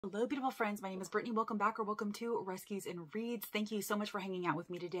Hello beautiful friends, my name is Brittany. Welcome back or welcome to Rescues and Reads. Thank you so much for hanging out with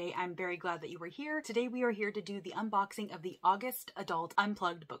me today. I'm very glad that you were here. Today we are here to do the unboxing of the August Adult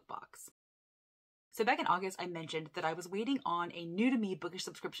Unplugged book box. So back in August, I mentioned that I was waiting on a new to me bookish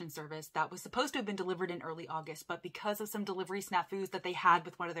subscription service that was supposed to have been delivered in early August, but because of some delivery snafus that they had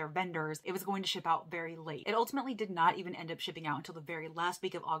with one of their vendors, it was going to ship out very late. It ultimately did not even end up shipping out until the very last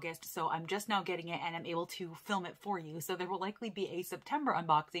week of August, so I'm just now getting it and I'm able to film it for you. So there will likely be a September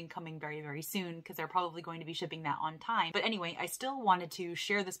unboxing coming very, very soon because they're probably going to be shipping that on time. But anyway, I still wanted to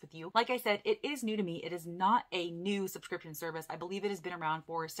share this with you. Like I said, it is new to me. It is not a new subscription service. I believe it has been around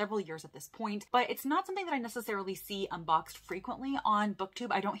for several years at this point, but it's not something that I necessarily see unboxed frequently on BookTube.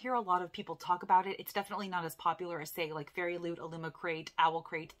 I don't hear a lot of people talk about it. It's definitely not as popular as say like Fairyloot, Crate, Owl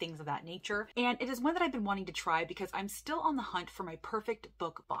Crate, things of that nature. And it is one that I've been wanting to try because I'm still on the hunt for my perfect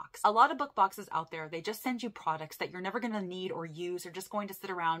book box. A lot of book boxes out there, they just send you products that you're never going to need or use. They're just going to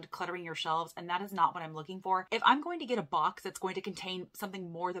sit around cluttering your shelves, and that is not what I'm looking for. If I'm going to get a box that's going to contain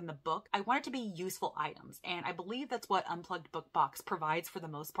something more than the book, I want it to be useful items. And I believe that's what Unplugged book box provides for the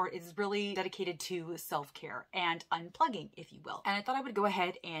most part. It is really dedicated to self-care and unplugging, if you will. And I thought I would go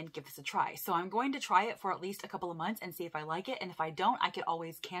ahead and give this a try. So I'm going to try it for at least a couple of months and see if I like it. And if I don't, I could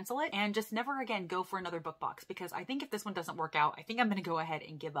always cancel it and just never again go for another book box, because I think if this one doesn't work out, I think I'm going to go ahead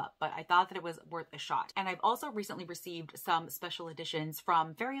and give up. But I thought that it was worth a shot. And I've also recently received some special editions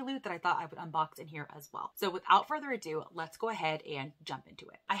from Fairyloot that I thought I would unbox in here as well. So without further ado, let's go ahead and jump into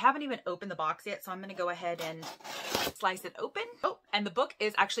it. I haven't even opened the box yet, so I'm going to go ahead and slice it open. Oh, and the book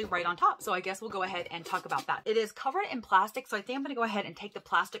is actually right on top. So I guess we'll go ahead and talk about that. It is covered in plastic, so I think I'm going to go ahead and take the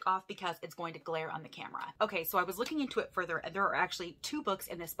plastic off because it's going to glare on the camera. Okay, so I was looking into it further, and there are actually two books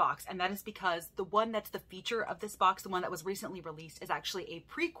in this box, and that is because the one that's the feature of this box, the one that was recently released, is actually a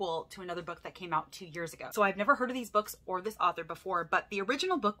prequel to another book that came out 2 years ago. So I've never heard of these books or this author before, but the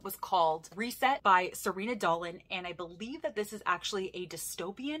original book was called Reset by Serena Dolan, and I believe that this is actually a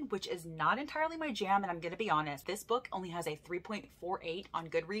dystopian, which is not entirely my jam, and I'm going to be honest, this book only has a 3.48 on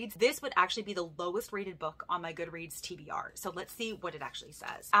Goodreads. This would actually be the lowest rated book on my Goodreads TBR. So let's see what it actually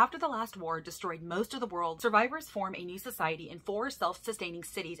says. After the last war destroyed most of the world, survivors form a new society in 4 self-sustaining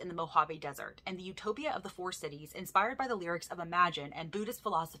cities in the Mojave Desert. And the utopia of the 4 cities, inspired by the lyrics of Imagine and Buddhist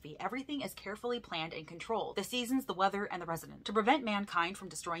philosophy, everything is carefully planned and controlled. The seasons, the weather, and the residents. To prevent mankind from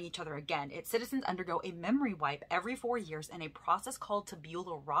destroying each other again, its citizens undergo a memory wipe every 4 years in a process called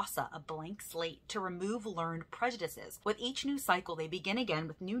tabula rasa, a blank slate, to remove learned prejudices. With each new cycle, they begin again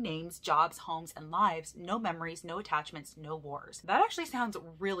with new names, jobs, homes, and lives, no memories, no attachments, no wars. That actually sounds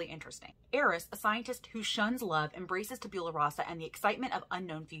really interesting. Eris, a scientist who shuns love, embraces tabula rasa and the excitement of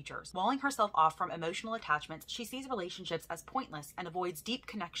unknown futures. Walling herself off from emotional attachments, she sees relationships as pointless and avoids deep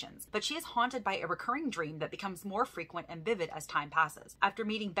connections. But she is haunted by a recurring dream that becomes more frequent and vivid as time passes. After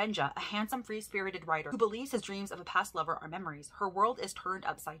meeting Benja, a handsome, free-spirited writer who believes his dreams of a past lover are memories, her world is turned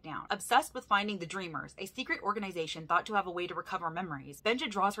upside down. Obsessed with finding the Dreamers, a secret organization thought to have a way to recover memories, Benja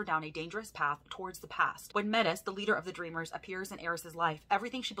draws her down a dangerous path towards the past. When Metis, the leader of the Dreamers, appears in Eris's life,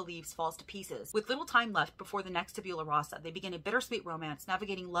 everything she believes falls to pieces. With little time left before the next tabula rasa, they begin a bittersweet romance,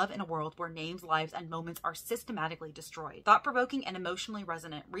 navigating love in a world where names, lives, and moments are systematically destroyed. Thought-provoking and emotionally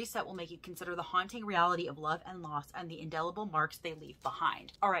resonant, Reset will make you consider the haunting reality of love and loss and the indelible marks they leave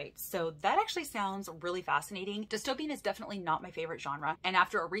behind. Alright, so that actually sounds really fascinating. Dystopian is definitely not my favorite genre, and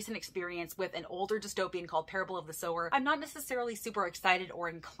after a recent experience with an older dystopian called Parable of the Sower, I'm not necessarily super excited or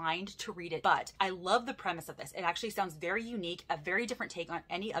inclined to read it, but I love the premise of this. It actually sounds very unique, a very different take on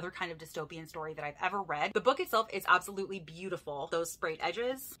any other kind of dystopian story that I've ever read. The book itself is absolutely beautiful. Those sprayed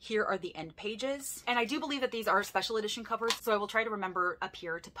edges, here are the end pages, and I do believe that these are special edition covers, so I will try to remember up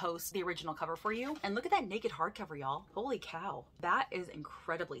here to post the original cover for you. And look at that naked hardcover, y'all. Holy cow. That is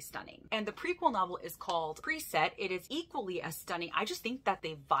incredibly stunning. And the prequel novel is called Preset. It is equally as stunning. I just think that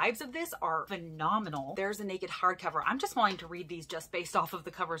the vibes of this are phenomenal. There's a naked hardcover. I'm just wanting to read these just based off of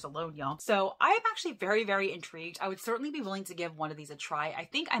the covers alone, y'all. So I am actually very, very intrigued. I would certainly be willing to give one of these a try. I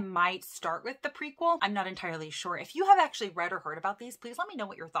think I might start with the prequel. I'm not entirely sure. If you have actually read or heard about these, please let me know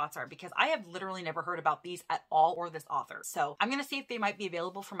what your thoughts are, because I have literally never heard about these at all or this author. So I'm going to see if they might be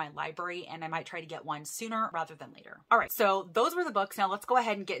available for my library, and I might try to get one sooner rather than later. All right, so those were the books. Now let's go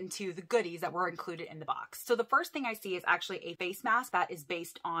ahead and get into the goodies that were included in the box. So the first thing I see is actually a face mask that is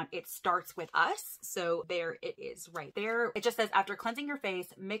based on It Starts With Us. So there it is right there. It just says, after cleansing your face,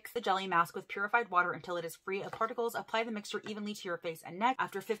 mix the jelly mask with purified water until it is free of particles. Apply the mixture evenly to your face and neck.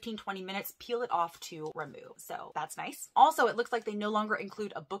 After 15-20 minutes, peel it off to remove. So that's nice. Also, it looks like they no longer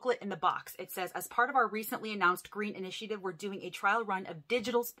include a booklet in the box. It says, as part of our recently announced green initiative, we're doing a trial run of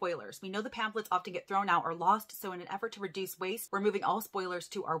digital spoilers. We know the pamphlets often get thrown out or lost, so in an effort to reduce waste, we're moving all spoilers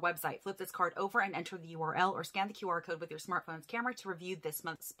to our website. Flip this card over and enter the URL or scan the QR code with your smartphone's camera to review this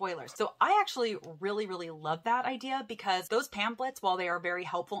month's spoilers. So I actually really love that idea, because those pamphlets, while they are very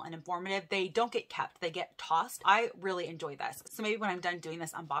helpful and informative, they don't get kept, they get tossed. I really enjoy this. So maybe when I'm done doing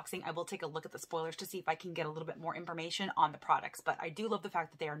this unboxing, I will take a look at the spoilers to see if I can get a little bit more information on the products, but I do love the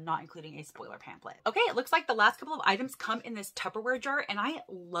fact that they are not including a spoiler pamphlet. Okay, it looks like the last couple of items come in this Tupperware jar, and I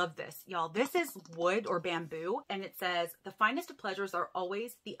love this, y'all. This is wood or bamboo, and it says, the finest of pleasures are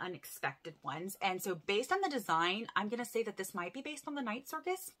always the unexpected ones. And so based on the design, I'm gonna say that this might be based on the Night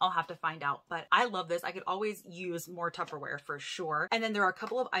Circus. I'll have to find out, but I love this. I could always use more Tupperware for sure. And then there are a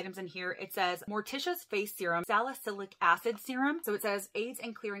couple of items in here. It says Morticia's Face Serum, Salicylic Acid Serum. So it says aids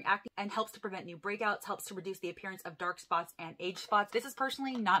in clearing acne and helps to prevent new breakouts, helps to reduce the appearance of dark spots and age spots. This is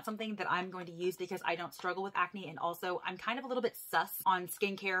personally not something that I'm going to use because I don't struggle with acne, and also I'm kind of a little bit sus on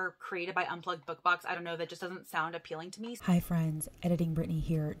skincare created by Unplugged Book Box. I don't know, that just doesn't sound appealing to me. Hi friends, Editing Brittany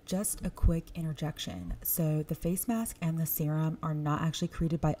here. Just a quick interjection. So the face mask and the serum are not actually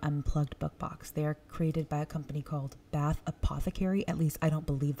created by Unplugged Book Box. They are created by a company called Bath Apothecary. At least I don't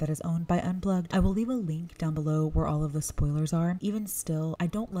believe that is owned by Unplugged. I will leave a link down below where all of the spoilers are. Even still, I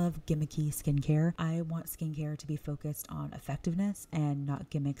don't love gimmicky skincare. I want skincare to be focused on effectiveness and not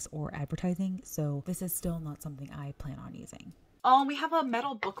gimmicks or advertising. So this is still not something I plan on using. Oh, we have a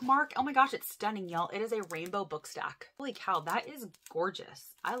metal bookmark. Oh my gosh, it's stunning, y'all. It is a rainbow book stack. Holy cow, that is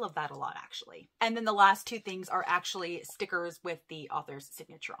gorgeous. I love that a lot, actually. And then the last two things are actually stickers with the author's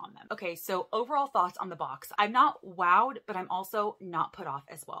signature on them. Okay, so overall thoughts on the box. I'm not wowed, but I'm also not put off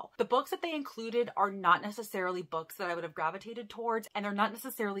as well. The books that they included are not necessarily books that I would have gravitated towards, and they're not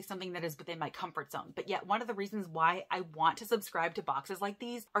necessarily something that is within my comfort zone. But yet one of the reasons why I want to subscribe to boxes like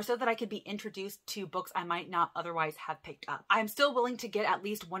these are so that I could be introduced to books I might not otherwise have picked up. I'm still willing to get at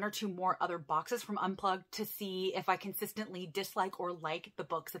least one or two more other boxes from Unplugged to see if I consistently dislike or like the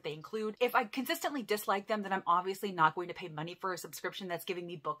books that they include. If I consistently dislike them, then I'm obviously not going to pay money for a subscription that's giving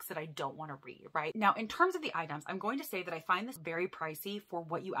me books that I don't want to read, right? Now, in terms of the items, I'm going to say that I find this very pricey for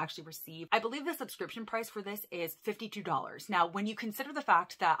what you actually receive. I believe the subscription price for this is $52. Now, when you consider the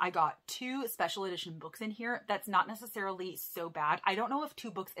fact that I got 2 special edition books in here, that's not necessarily so bad. I don't know if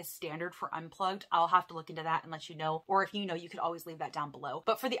 2 books is standard for Unplugged. I'll have to look into that and let you know, or if you know, you could always leave that down below.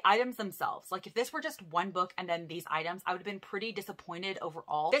 But for the items themselves, like if this were just one book and then these items, I would have been pretty disappointed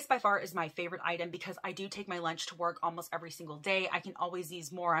overall. This by far is my favorite item because I do take my lunch to work almost every single day. I can always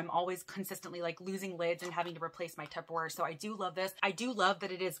use more. I'm always consistently like losing lids and having to replace my Tupperware. So I do love this. I do love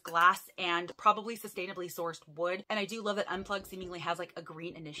that it is glass and probably sustainably sourced wood. And I do love that Unplugged seemingly has like a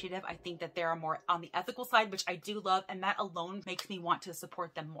green initiative. I think that they're more on the ethical side, which I do love. And that alone makes me want to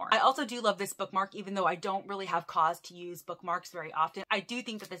support them more. I also do love this bookmark, even though I don't really have cause to use bookmarks very often. I do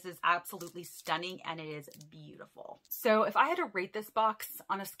think that this is absolutely stunning and it is beautiful. So if I had to rate this box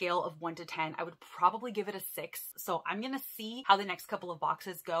on a scale of 1 to 10, I would probably give it a 6. So I'm gonna see how the next couple of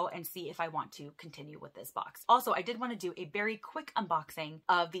boxes go and see if I want to continue with this box. Also, I did want to do a very quick unboxing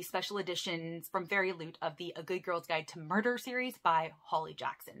of the special editions from Fairyloot of the A Good Girl's Guide to Murder series by Holly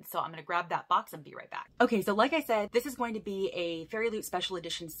Jackson. So I'm gonna grab that box and be right back. Okay, so like I said, this is going to be a Fairyloot special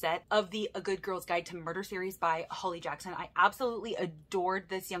edition set of the A Good Girl's Guide to Murder series by Holly Jackson. I absolutely adored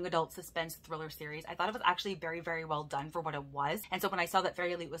this young adult suspense thriller series. I thought it was actually very well done for what it was. And so when I saw that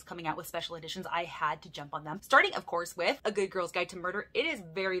Fairyloot was coming out with special editions, I had to jump on them. Starting, of course, with A Good Girl's Guide to Murder. It is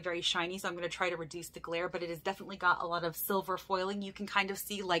very shiny, so I'm going to try to reduce the glare, but it has definitely got a lot of silver foiling. You can kind of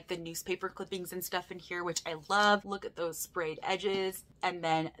see like the newspaper clippings and stuff in here, which I love. Look at those sprayed edges. And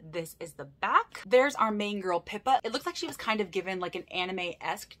then this is the back. There's our main girl, Pippa. It looks like she was kind of given like an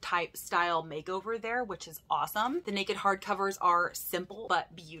anime-esque type style makeover there, which is awesome. The naked hardcovers are simple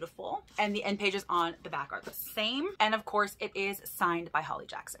but beautiful. And the end pages on the back are the same. And of course, it is signed by Holly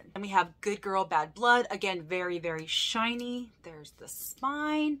Jackson. And we have Good Girl, Bad Blood. Again, very shiny. There's the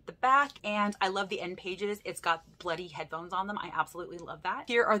spine, the back, and I love the end pages. It's got bloody headphones on them. I absolutely love that.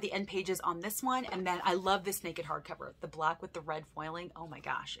 Here are the end pages on this one. And then I love this naked hardcover, the black with the red foiling. Oh my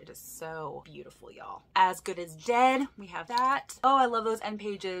gosh, it is so beautiful, y'all. As Good as Dead, we have that. Oh, I love those end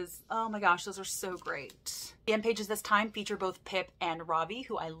pages. Oh my gosh, those are so great. The end pages this time feature both Pip and Robbie,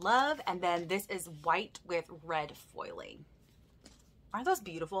 who I love. And then this is white with red foiling. Aren't those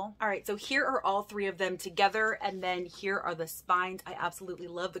beautiful? All right, so here are all three of them together, and then here are the spines. I absolutely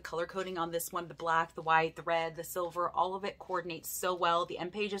love the color coding on this one. The black, the white, the red, the silver, all of it coordinates so well. The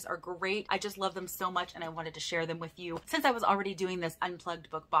end pages are great. I just love them so much, and I wanted to share them with you since I was already doing this Unplugged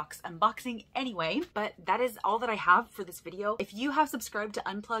book box unboxing anyway. But that is all that I have for this video. If you have subscribed to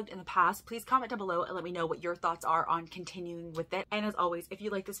Unplugged in the past, please comment down below and let me know what your thoughts are on continuing with it. And as always, if you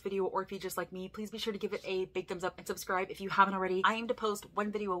like this video or if you just like me, please be sure to give it a big thumbs up and subscribe if you haven't already. I aim to post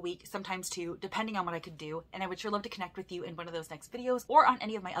one video a week, sometimes two, depending on what I could do, and I would sure love to connect with you in one of those next videos or on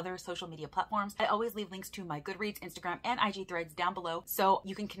any of my other social media platforms. I always leave links to my Goodreads, Instagram, and IG threads down below, so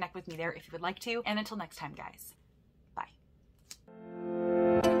you can connect with me there if you would like to. And until next time, guys.